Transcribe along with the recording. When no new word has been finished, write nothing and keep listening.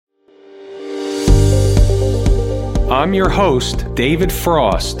I'm your host, David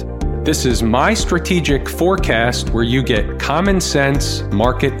Frost. This is my strategic forecast where you get common sense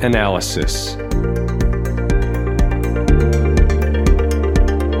market analysis.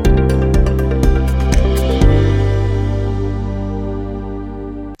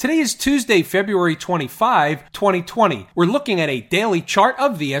 Today is Tuesday, February 25, 2020. We're looking at a daily chart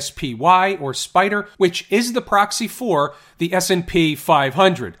of the SPY or SPDR, which is the proxy for the S&P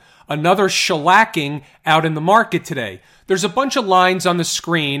 500. Another shellacking out in the market today. There's a bunch of lines on the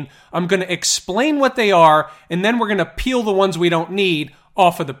screen. I'm going to explain what they are, and then we're going to peel the ones we don't need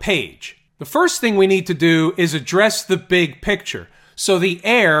off of the page. The first thing we need to do is address the big picture. So the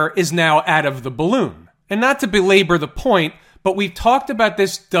air is now out of the balloon. And not to belabor the point, but we've talked about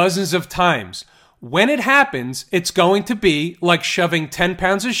this dozens of times. When it happens, it's going to be like shoving 10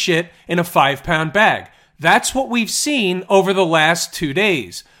 pounds of shit in a 5-pound bag. That's what we've seen over the last 2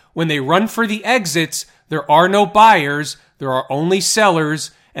 days. When they run for the exits, there are no buyers, there are only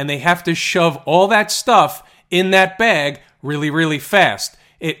sellers, and they have to shove all that stuff in that bag really, really fast.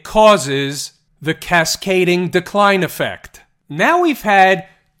 It causes the cascading decline effect. Now we've had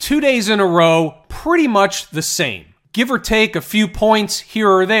 2 days in a row pretty much the same. Give or take a few points here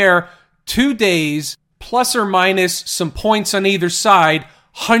or there, 2 days, plus or minus some points on either side,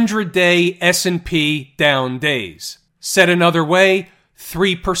 100-day S&P down days. Said another way,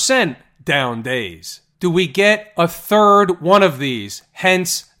 3% down days. Do we get a third one of these?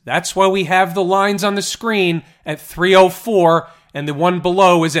 Hence, that's why we have the lines on the screen at 304 and the one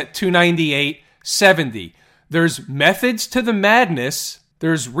below is at 298.70. There's methods to the madness.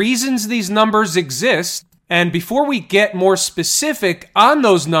 There's reasons these numbers exist. And before we get more specific on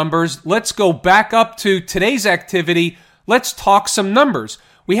those numbers, let's go back up to today's activity. Let's talk some numbers.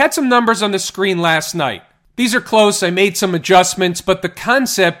 We had some numbers on the screen last night. These are close. I made some adjustments, but the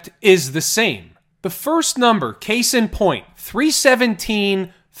concept is the same. The first number, case in point,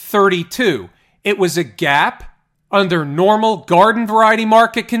 317.32. It was a gap under normal garden variety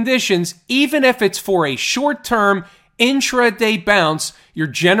market conditions. Even if it's for a short-term intraday bounce, you're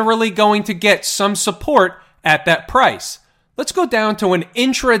generally going to get some support at that price. Let's go down to an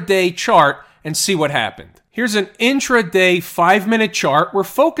intraday chart and see what happened. Here's an intraday 5-minute chart. We're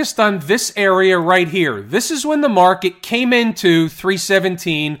focused on this area right here. This is when the market came into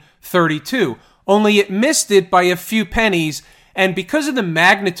 317.32. Only it missed it by a few pennies, and because of the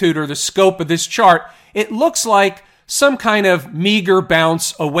magnitude or the scope of this chart, it looks like some kind of meager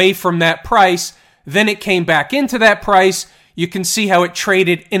bounce away from that price. Then it came back into that price. You can see how it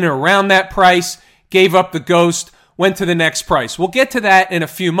traded in and around that price, gave up the ghost, went to the next price. We'll get to that in a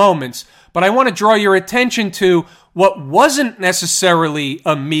few moments, but I want to draw your attention to what wasn't necessarily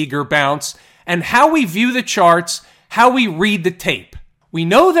a meager bounce and how we view the charts, how we read the tape. We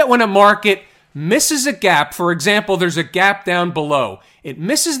know that when a market misses a gap, for example, there's a gap down below. It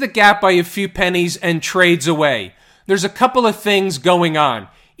misses the gap by a few pennies and trades away. There's a couple of things going on.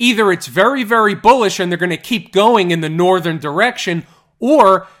 Either it's very, very bullish and they're going to keep going in the northern direction,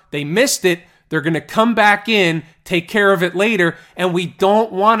 or they missed it, they're going to come back in, take care of it later, and we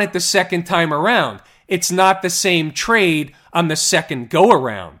don't want it the second time around. It's not the same trade on the second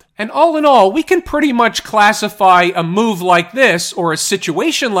go-around. And all in all, we can pretty much classify a move like this or a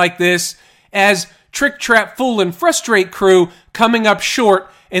situation like this as trick, trap, fool, and frustrate crew coming up short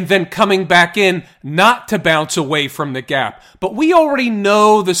and then coming back in not to bounce away from the gap. But we already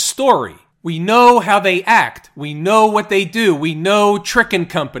know the story. We know how they act. We know what they do. We know Trick and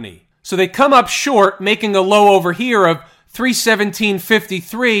Company. So they come up short, making a low over here of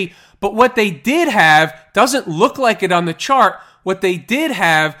 317.53, but what they did have doesn't look like it on the chart. What they did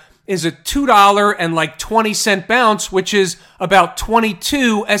have is a $2.20 bounce, which is about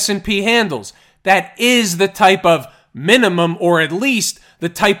 22 S&P handles. That is the type of minimum, or at least the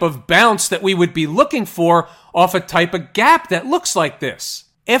type of bounce that we would be looking for off a type of gap that looks like this,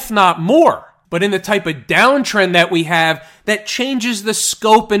 if not more. But in the type of downtrend that we have, that changes the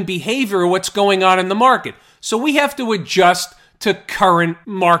scope and behavior of what's going on in the market. So we have to adjust to current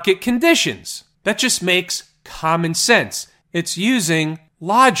market conditions. That just makes common sense. It's using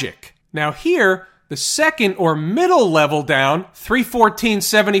logic. Now here, the second or middle level down,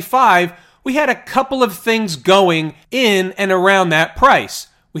 314.75, we had a couple of things going in and around that price.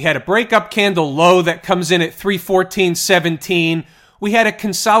 We had a breakup candle low that comes in at 314.17. We had a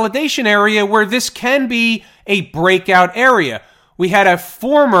consolidation area where this can be a breakout area. We had a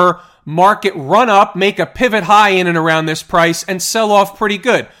former market run up, make a pivot high in and around this price, and sell off pretty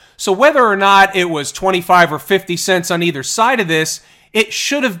good. So whether or not it was 25 or 50 cents on either side of this, it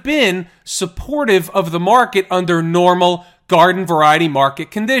should have been supportive of the market under normal garden variety market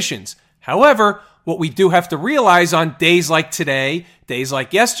conditions. However, what we do have to realize on days like today, days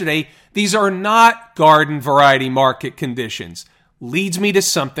like yesterday, these are not garden variety market conditions. Leads me to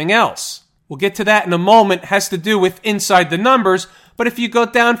something else. We'll get to that in a moment. It has to do with inside the numbers. But if you go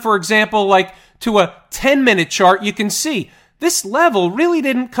down, for example, like to a 10-minute chart, you can see this level really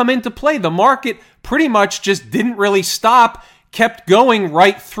didn't come into play. The market pretty much just didn't really stop, kept going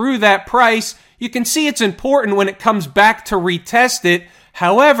right through that price. You can see it's important when it comes back to retest it.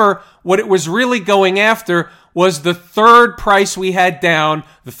 However, what it was really going after was the third price we had down,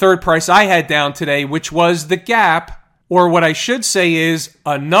 the third price I had down today, which was the gap, or what I should say is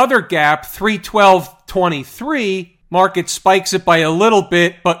another gap, 312.23. Market spikes it by a little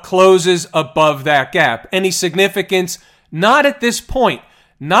bit, but closes above that gap. Any significance? Not at this point.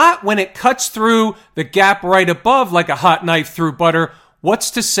 Not when it cuts through the gap right above like a hot knife through butter.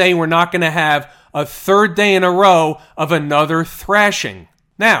 What's to say we're not going to have a third day in a row of another thrashing?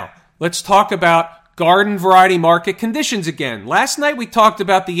 Now, let's talk about garden variety market conditions again. Last night we talked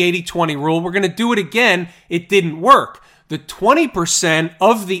about the 80-20 rule. We're going to do it again. It didn't work. The 20%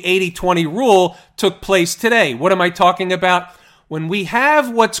 of the 80-20 rule took place today. What am I talking about? When we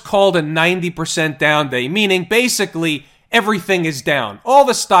have what's called a 90% down day, meaning basically everything is down. All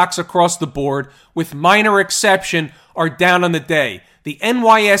the stocks across the board, with minor exception, are down on the day. The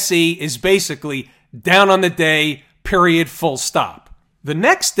NYSE is basically down on the day, period, full stop. The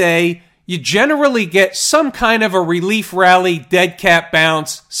next day, you generally get some kind of a relief rally, dead cat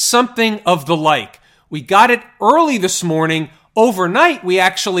bounce, something of the like. We got it early this morning. Overnight, we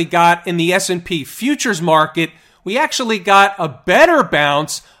actually got in the S&P futures market, we actually got a better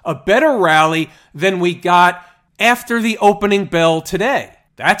bounce, a better rally than we got after the opening bell today.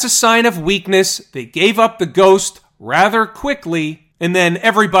 That's a sign of weakness. They gave up the ghost rather quickly, and then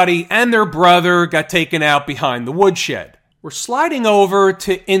everybody and their brother got taken out behind the woodshed. We're sliding over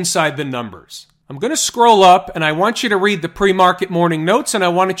to inside the numbers. I'm going to scroll up, and I want you to read the pre-market morning notes, and I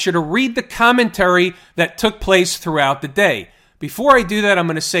want you to read the commentary that took place throughout the day. Before I do that, I'm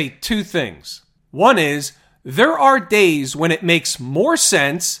going to say two things. One is, there are days when it makes more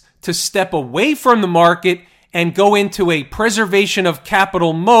sense to step away from the market and go into a preservation of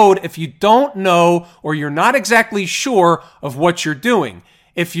capital mode if you don't know or you're not exactly sure of what you're doing.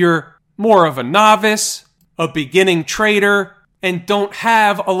 If you're more of a novice, a beginning trader, and don't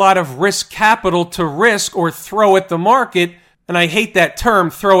have a lot of risk capital to risk or throw at the market, and I hate that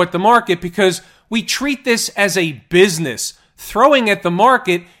term, throw at the market, because we treat this as a business. Throwing at the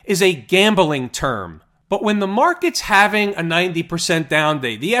market is a gambling term. But when the market's having a 90% down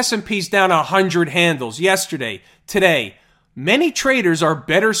day, the S&P's down 100 handles yesterday, today, many traders are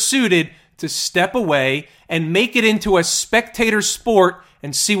better suited to step away and make it into a spectator sport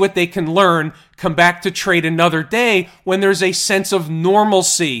and see what they can learn, come back to trade another day when there's a sense of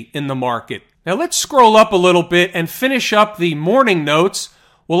normalcy in the market. Now let's scroll up a little bit and finish up the morning notes.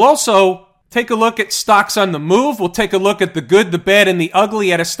 We'll also take a look at stocks on the move. We'll take a look at the good, the bad, and the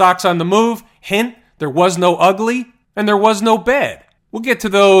ugly out of stocks on the move. Hint, there was no ugly and there was no bad. We'll get to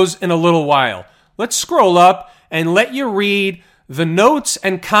those in a little while. Let's scroll up and let you read the notes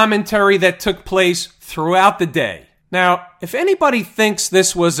and commentary that took place throughout the day. Now, if anybody thinks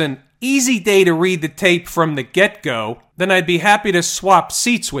this was an easy day to read the tape from the get-go, then I'd be happy to swap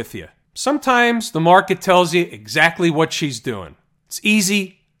seats with you. Sometimes the market tells you exactly what she's doing. It's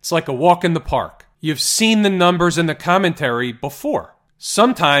easy. It's like a walk in the park. You've seen the numbers in the commentary before.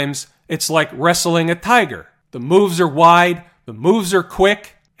 Sometimes it's like wrestling a tiger. The moves are wide, the moves are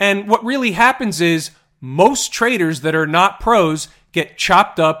quick, and what really happens is most traders that are not pros get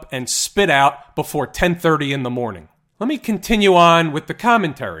chopped up and spit out before 10:30 in the morning. Let me continue on with the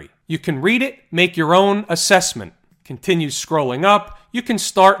commentary. You can read it, make your own assessment. Continue scrolling up. You can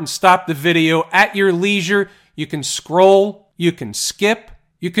start and stop the video at your leisure. You can scroll. You can skip.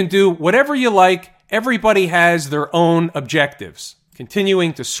 You can do whatever you like. Everybody has their own objectives.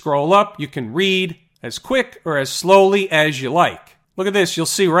 Continuing to scroll up, you can read as quick or as slowly as you like. Look at this. You'll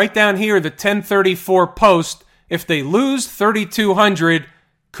see right down here the 1034 post. If they lose 3,200,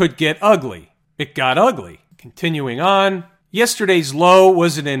 could get ugly. It got ugly. Continuing on, yesterday's low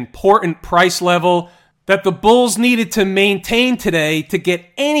was an important price level that the bulls needed to maintain today to get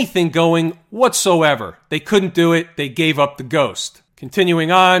anything going whatsoever. They couldn't do it. They gave up the ghost.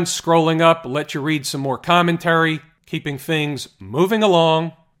 Continuing on, scrolling up, I'll let you read some more commentary, keeping things moving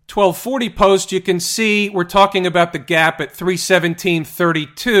along. 1240 post, you can see we're talking about the gap at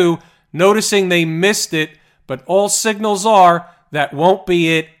 317.32, noticing they missed it, but all signals are that won't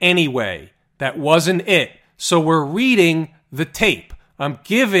be it anyway. That wasn't it. So we're reading the tape. I'm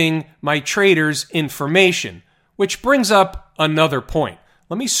giving my traders information, which brings up another point.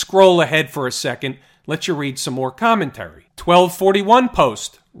 Let me scroll ahead for a second, let you read some more commentary. 1241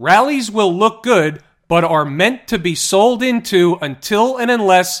 post, rallies will look good, but are meant to be sold into until and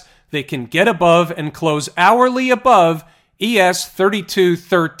unless they can get above and close hourly above ES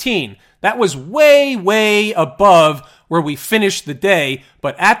 3213. That was way, way above where we finished the day,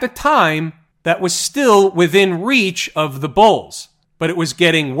 but at the time, that was still within reach of the bulls. But it was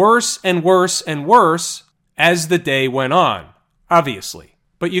getting worse and worse and worse as the day went on, obviously.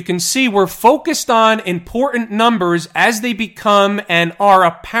 But you can see we're focused on important numbers as they become and are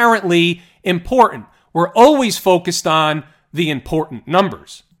apparently important. We're always focused on the important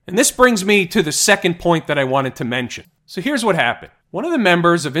numbers. And this brings me to the second point that I wanted to mention. So here's what happened. One of the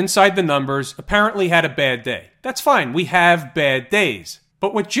members of Inside the Numbers apparently had a bad day. That's fine. We have bad days.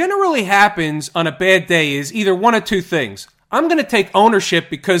 But what generally happens on a bad day is either one of two things. I'm going to take ownership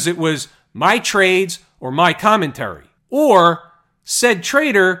because it was my trades or my commentary. Or said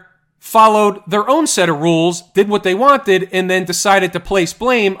trader followed their own set of rules, did what they wanted, and then decided to place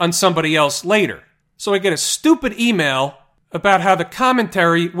blame on somebody else later. So I get a stupid email about how the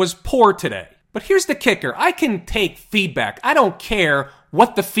commentary was poor today. But here's the kicker. I can take feedback. I don't care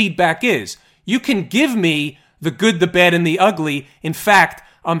what the feedback is. You can give me the good, the bad, and the ugly. In fact,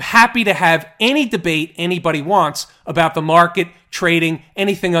 I'm happy to have any debate anybody wants about the market, trading,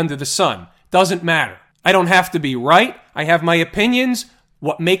 anything under the sun. Doesn't matter. I don't have to be right. I have my opinions.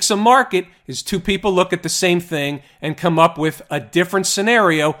 What makes a market is two people look at the same thing and come up with a different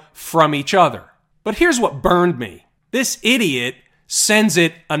scenario from each other. But here's what burned me. This idiot sends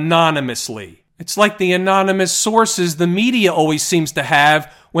it anonymously. It's like the anonymous sources the media always seems to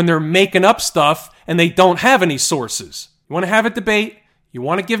have when they're making up stuff and they don't have any sources. You want to have a debate? You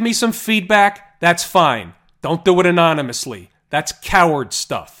want to give me some feedback? That's fine. Don't do it anonymously. That's coward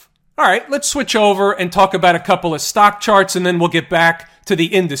stuff. All right, let's switch over and talk about a couple of stock charts and then we'll get back to the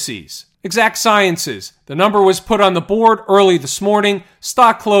indices. Exact Sciences. The number was put on the board early this morning.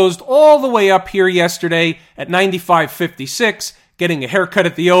 Stock closed all the way up here yesterday at 95.56, getting a haircut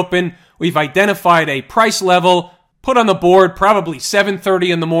at the open. We've identified a price level, put on the board probably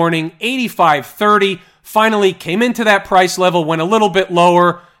 7:30 in the morning, 85.30. Finally came into that price level, went a little bit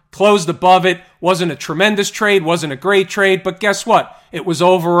lower, closed above it. Wasn't a tremendous trade, wasn't a great trade, but guess what? It was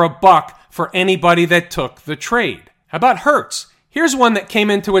over $1 for anybody that took the trade. How about Hertz? Here's one that came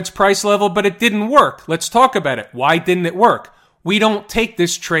into its price level, but it didn't work. Let's talk about it. Why didn't it work? We don't take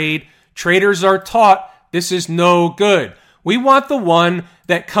this trade. Traders are taught this is no good. We want the one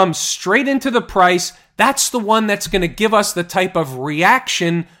that comes straight into the price. That's the one that's going to give us the type of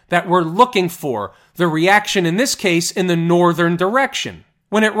reaction that we're looking for. The reaction in this case in the northern direction.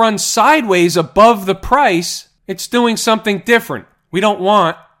 When it runs sideways above the price, it's doing something different. We don't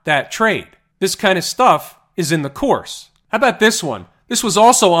want that trade. This kind of stuff is in the course. How about this one? This was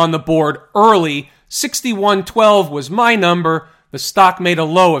also on the board early. 61.12 was my number. The stock made a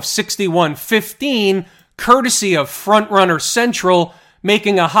low of 61.15, courtesy of Frontrunner Central,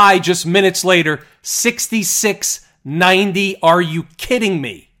 making a high just minutes later, 66.90. Are you kidding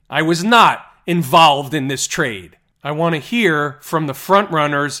me? I was not involved in this trade. I want to hear from the front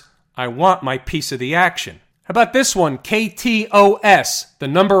runners. I want my piece of the action. How about this one? KTOS. The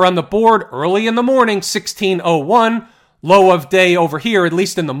number on the board early in the morning, 16.01. Low of day over here, at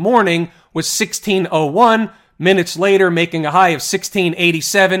least in the morning, was 16.01. Minutes later, making a high of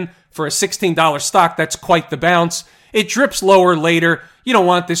 16.87. For a $16 stock, that's quite the bounce. It drips lower later. You don't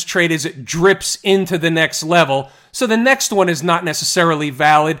want this trade as it drips into the next level. So the next one is not necessarily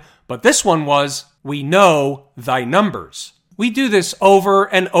valid, but this one was, we know thy numbers. We do this over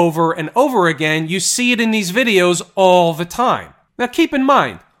and over and over again. You see it in these videos all the time. Now keep in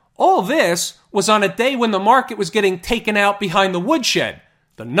mind, all this was on a day when the market was getting taken out behind the woodshed.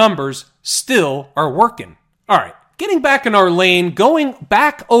 The numbers still are working. All right, getting back in our lane, going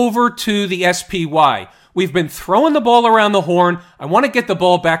back over to the SPY. We've been throwing the ball around the horn. I want to get the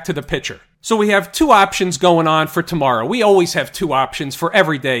ball back to the pitcher. So we have two options going on for tomorrow. We always have two options for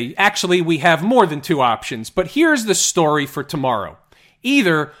every day. Actually, we have more than two options. But here's the story for tomorrow.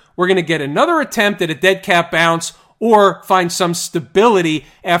 Either we're going to get another attempt at a dead cat bounce or find some stability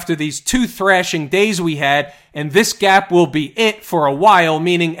after these two thrashing days we had, and this gap will be it for a while,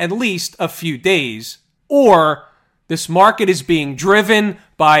 meaning at least a few days. Or this market is being driven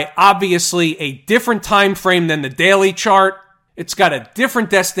by obviously a different time frame than the daily chart. It's got a different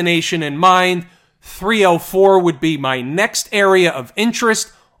destination in mind. 304 would be my next area of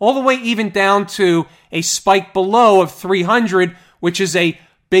interest, all the way even down to a spike below of 300, which is a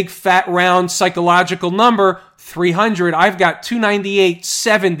big fat round psychological number. 300, I've got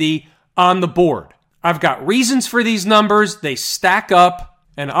 298.70 on the board. I've got reasons for these numbers. They stack up.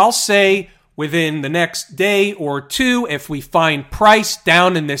 And I'll say within the next day or two, if we find price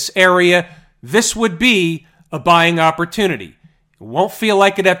down in this area, this would be a buying opportunity. It won't feel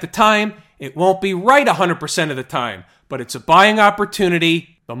like it at the time. It won't be right 100% of the time, but it's a buying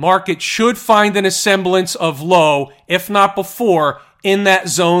opportunity. The market should find an semblance of low, if not before, in that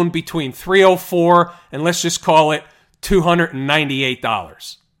zone between 304 and let's just call it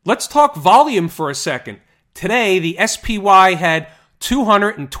 $298. Let's talk volume for a second. Today, the SPY had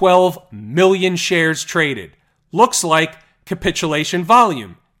 212 million shares traded. Looks like capitulation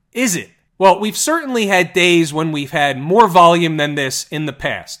volume. Is it? Well, we've certainly had days when we've had more volume than this in the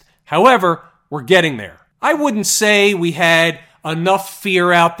past. However, we're getting there. I wouldn't say we had enough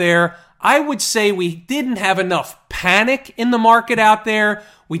fear out there. I would say we didn't have enough panic in the market out there.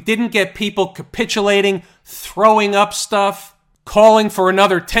 We didn't get people capitulating, throwing up stuff, calling for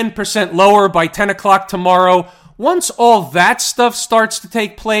another 10% lower by 10 o'clock tomorrow. Once all that stuff starts to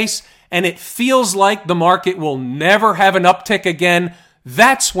take place and it feels like the market will never have an uptick again,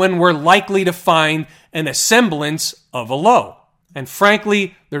 that's when we're likely to find an semblance of a low. And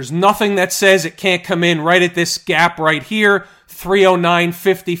frankly, there's nothing that says it can't come in right at this gap right here,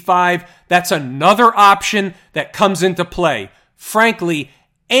 309.55. That's another option that comes into play. Frankly,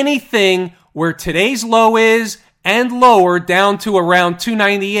 anything where today's low is and lower down to around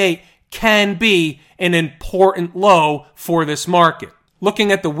 298 can be an important low for this market.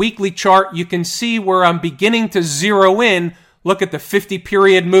 Looking at the weekly chart, you can see where I'm beginning to zero in. Look at the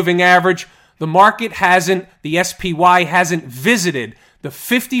 50-period moving average. The market the SPY hasn't visited the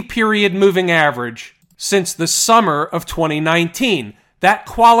 50-period moving average since the summer of 2019. That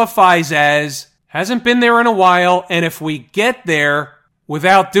qualifies as hasn't been there in a while, and if we get there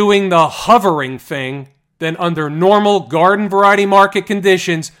without doing the hovering thing, then under normal garden variety market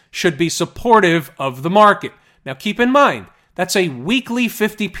conditions should be supportive of the market. Now keep in mind, that's a weekly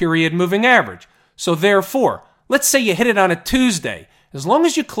 50-period moving average. So therefore, let's say you hit it on a Tuesday. As long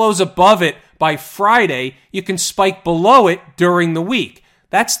as you close above it by Friday, you can spike below it during the week.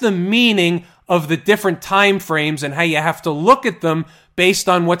 That's the meaning of the different time frames and how you have to look at them based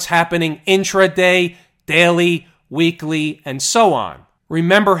on what's happening intraday, daily, weekly, and so on.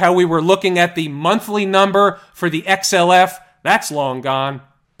 Remember how we were looking at the monthly number for the XLF? That's long gone.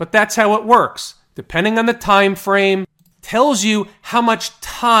 But that's how it works. Depending on the time frame, tells you how much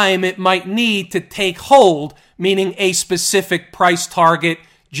time it might need to take hold, meaning a specific price target,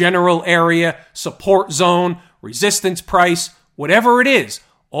 general area, support zone, resistance price, whatever it is,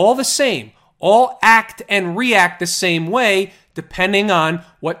 all the same. All act and react the same way depending on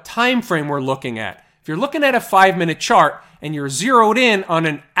what time frame we're looking at. If you're looking at a 5-minute chart and you're zeroed in on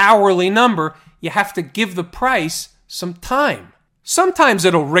an hourly number, you have to give the price some time. Sometimes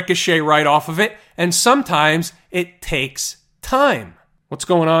it'll ricochet right off of it, and sometimes it takes time. What's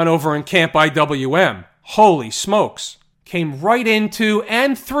going on over in Camp IWM? Holy smokes. Came right into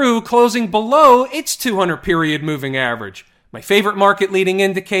and through closing below its 200-period moving average. My favorite market leading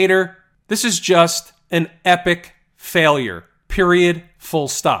indicator, this is just an epic failure. Period. Full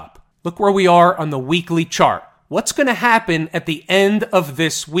stop. Look where we are on the weekly chart. What's going to happen at the end of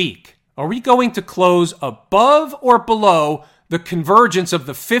this week? Are we going to close above or below the convergence of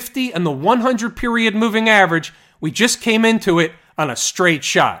the 50 and the 100-period moving average? We just came into it on a straight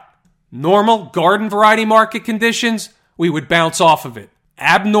shot. Normal garden variety market conditions, we would bounce off of it.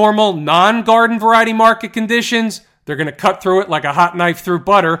 Abnormal non-garden variety market conditions, they're going to cut through it like a hot knife through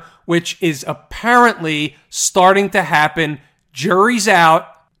butter, which is apparently starting to happen. Jury's out.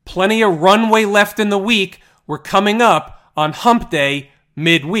 Plenty of runway left in the week. We're coming up on hump day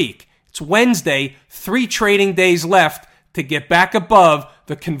midweek. It's Wednesday, 3 trading days left to get back above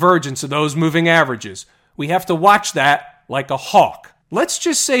the convergence of those moving averages. We have to watch that like a hawk. Let's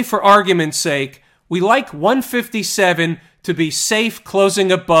just say for argument's sake, we like 157 to be safe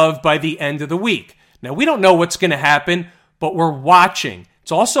closing above by the end of the week. Now, we don't know what's going to happen, but we're watching.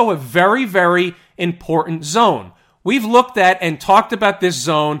 It's also a very, very important zone. We've looked at and talked about this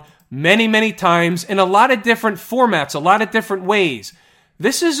zone many, many times in a lot of different formats, a lot of different ways.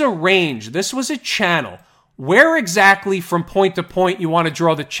 This is a range. This was a channel. Where exactly from point to point you want to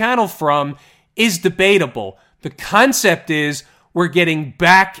draw the channel from is debatable. The concept is we're getting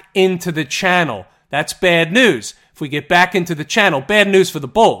back into the channel. That's bad news. If we get back into the channel, bad news for the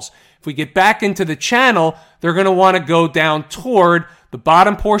bulls. If we get back into the channel, they're going to want to go down toward the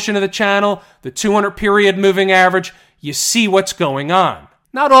bottom portion of the channel, the 200-period moving average. You see what's going on.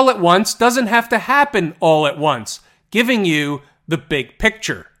 Not all at once, doesn't have to happen all at once, giving you the big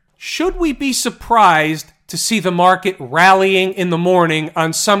picture. Should we be surprised to see the market rallying in the morning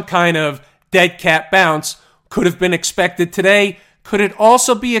on some kind of dead cat bounce? Could have been expected today, Could it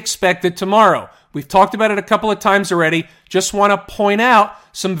also be expected tomorrow? We've talked about it a couple of times already. Just want to point out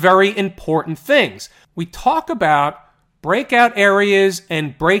some very important things. We talk about breakout areas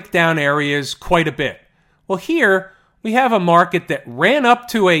and breakdown areas quite a bit. Well, here we have a market that ran up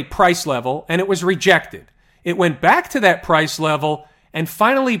to a price level and it was rejected. It went back to that price level and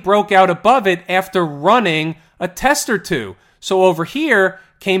finally broke out above it after running a test or two. So over here,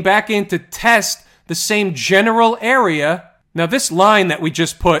 came back in to test the same general area. Now this line that we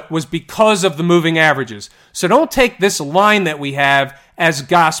just put was because of the moving averages. So don't take this line that we have as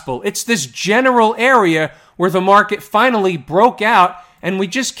gospel. It's this general area where the market finally broke out and we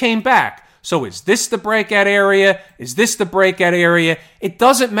just came back. So is this the breakout area? Is this the breakout area? It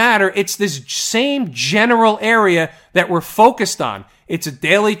doesn't matter. It's this same general area that we're focused on. It's a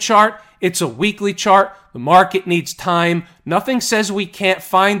daily chart. It's a weekly chart. The market needs time. Nothing says we can't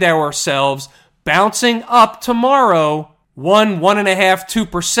find ourselves bouncing up tomorrow 1.5%,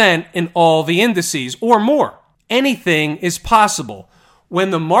 2% in all the indices or more. Anything is possible.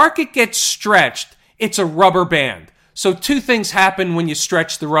 When the market gets stretched, it's a rubber band. So two things happen when you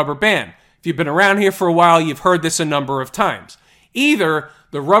stretch the rubber band. If you've been around here for a while, you've heard this a number of times. Either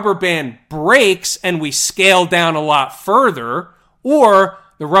the rubber band breaks and we scale down a lot further, or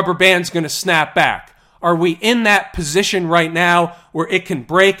the rubber band's going to snap back. Are we in that position right now where it can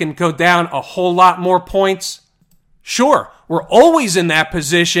break and go down a whole lot more points? Sure, we're always in that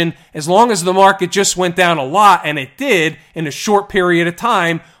position as long as the market just went down a lot, and it did in a short period of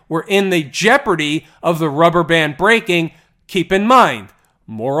time. We're in the jeopardy of the rubber band breaking. Keep in mind,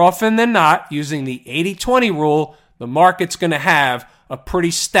 more often than not, using the 80-20 rule, the market's going to have a pretty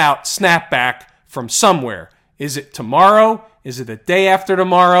stout snapback from somewhere. Is it tomorrow? Is it the day after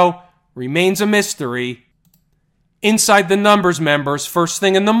tomorrow? Remains a mystery. Inside the Numbers members, first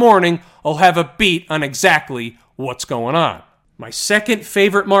thing in the morning, I'll have a beat on exactly what's going on. My second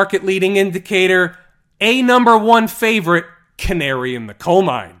favorite market leading indicator, a number one favorite, canary in the coal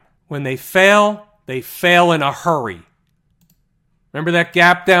mine. When they fail in a hurry. Remember that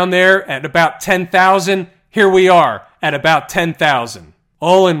gap down there at about 10,000? Here we are at about 10,000.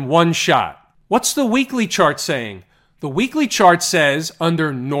 All in one shot. What's the weekly chart saying? The weekly chart says,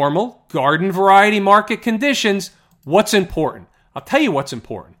 under normal garden variety market conditions, what's important? I'll tell you what's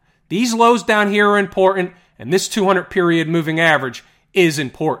important. These lows down here are important, and this 200 period moving average is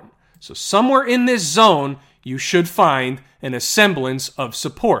important. So somewhere in this zone, you should find an semblance of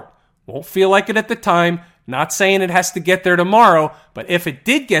support. Won't feel like it at the time. Not saying it has to get there tomorrow, but if it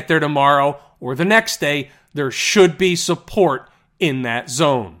did get there tomorrow or the next day, there should be support in that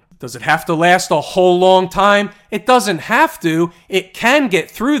zone. Does it have to last a whole long time? It doesn't have to. It can get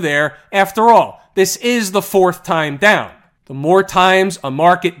through there. After all, this is the fourth time down. The more times a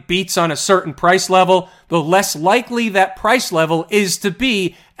market beats on a certain price level, the less likely that price level is to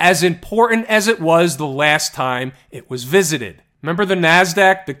be as important as it was the last time it was visited. Remember the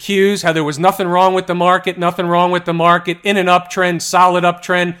NASDAQ, the Qs, how there was nothing wrong with the market, in an uptrend, solid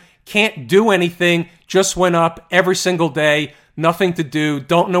uptrend, can't do anything, just went up every single day, nothing to do,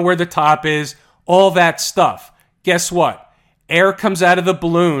 don't know where the top is, all that stuff. Guess what? Air comes out of the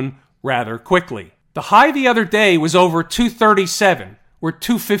balloon rather quickly. The high the other day was over 237. We're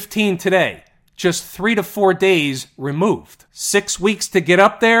 215 today. Just 3 to 4 days removed. 6 weeks to get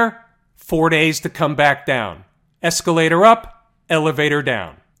up there, 4 days to come back down. Escalator up, elevator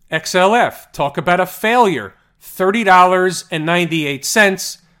down. XLF, talk about a failure.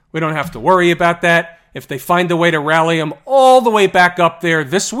 $30.98. We don't have to worry about that. If they find a way to rally them all the way back up there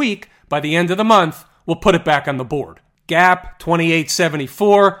this week, by the end of the month, we'll put it back on the board. Gap,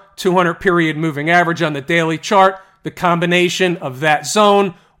 28.74, 200 period moving average on the daily chart. The combination of that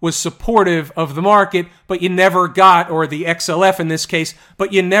zone was supportive of the market, but you never got, or the XLF in this case,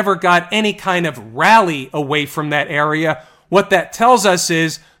 but you never got any kind of rally away from that area. What that tells us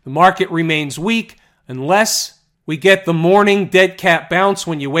is the market remains weak unless we get the morning dead cat bounce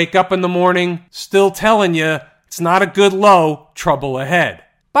when you wake up in the morning. Still telling you it's not a good low, trouble ahead.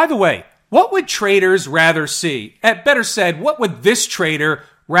 By the way, what would traders rather see? Better said, what would this trader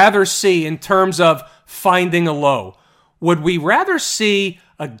rather see in terms of finding a low? Would we rather see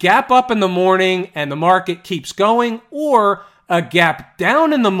a gap up in the morning and the market keeps going, or a gap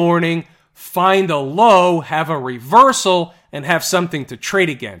down in the morning, find a low, have a reversal, and have something to trade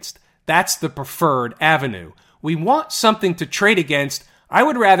against? That's the preferred avenue. We want something to trade against. I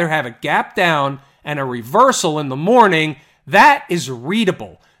would rather have a gap down and a reversal in the morning. That is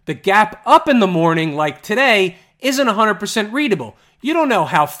readable. The gap up in the morning, like today, isn't 100% readable. You don't know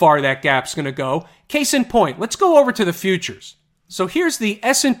how far that gap's going to go. Case in point, let's go over to the futures. So here's the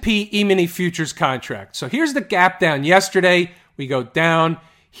S&P E-mini futures contract. So here's the gap down yesterday. We go down.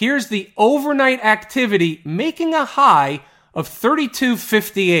 Here's the overnight activity making a high of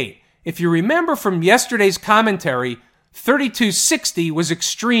 32.58. If you remember from yesterday's commentary, 32.60 was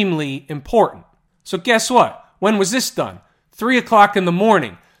extremely important. So guess what? When was this done? 3 o'clock in the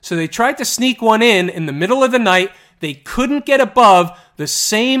morning. So they tried to sneak one in the middle of the night. They couldn't get above the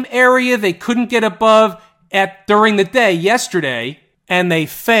same area they couldn't get above during the day yesterday, and they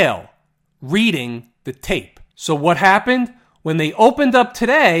fail reading the tape. So what happened? When they opened up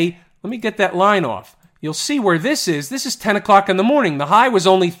today, let me get that line off. You'll see where this is. This is 10 o'clock in the morning. The high was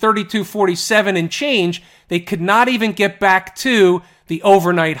only 32.47 and change. They could not even get back to the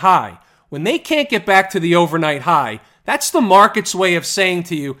overnight high. When they can't get back to the overnight high, that's the market's way of saying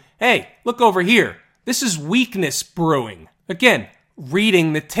to you, hey, look over here. This is weakness brewing. Again,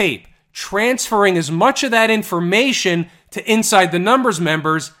 reading the tape, transferring as much of that information to Inside the Numbers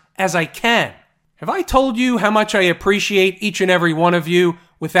members as I can. Have I told you how much I appreciate each and every one of you?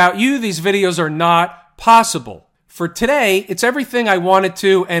 Without you, these videos are not possible. For today, it's everything I wanted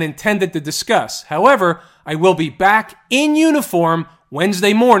to and intended to discuss. However, I will be back in uniform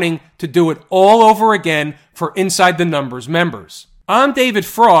Wednesday morning to do it all over again for Inside the Numbers members. I'm David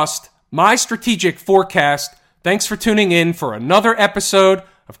Frost, My Strategic Forecast. Thanks for tuning in for another episode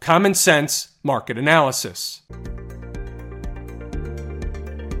of Common Sense Market Analysis.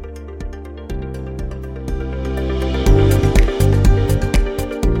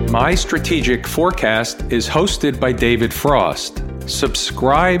 My Strategic Forecast is hosted by David Frost.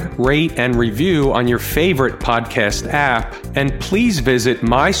 Subscribe, rate, and review on your favorite podcast app, and please visit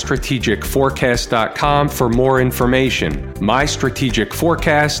mystrategicforecast.com for more information. My Strategic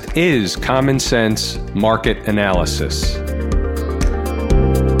Forecast is common sense market analysis.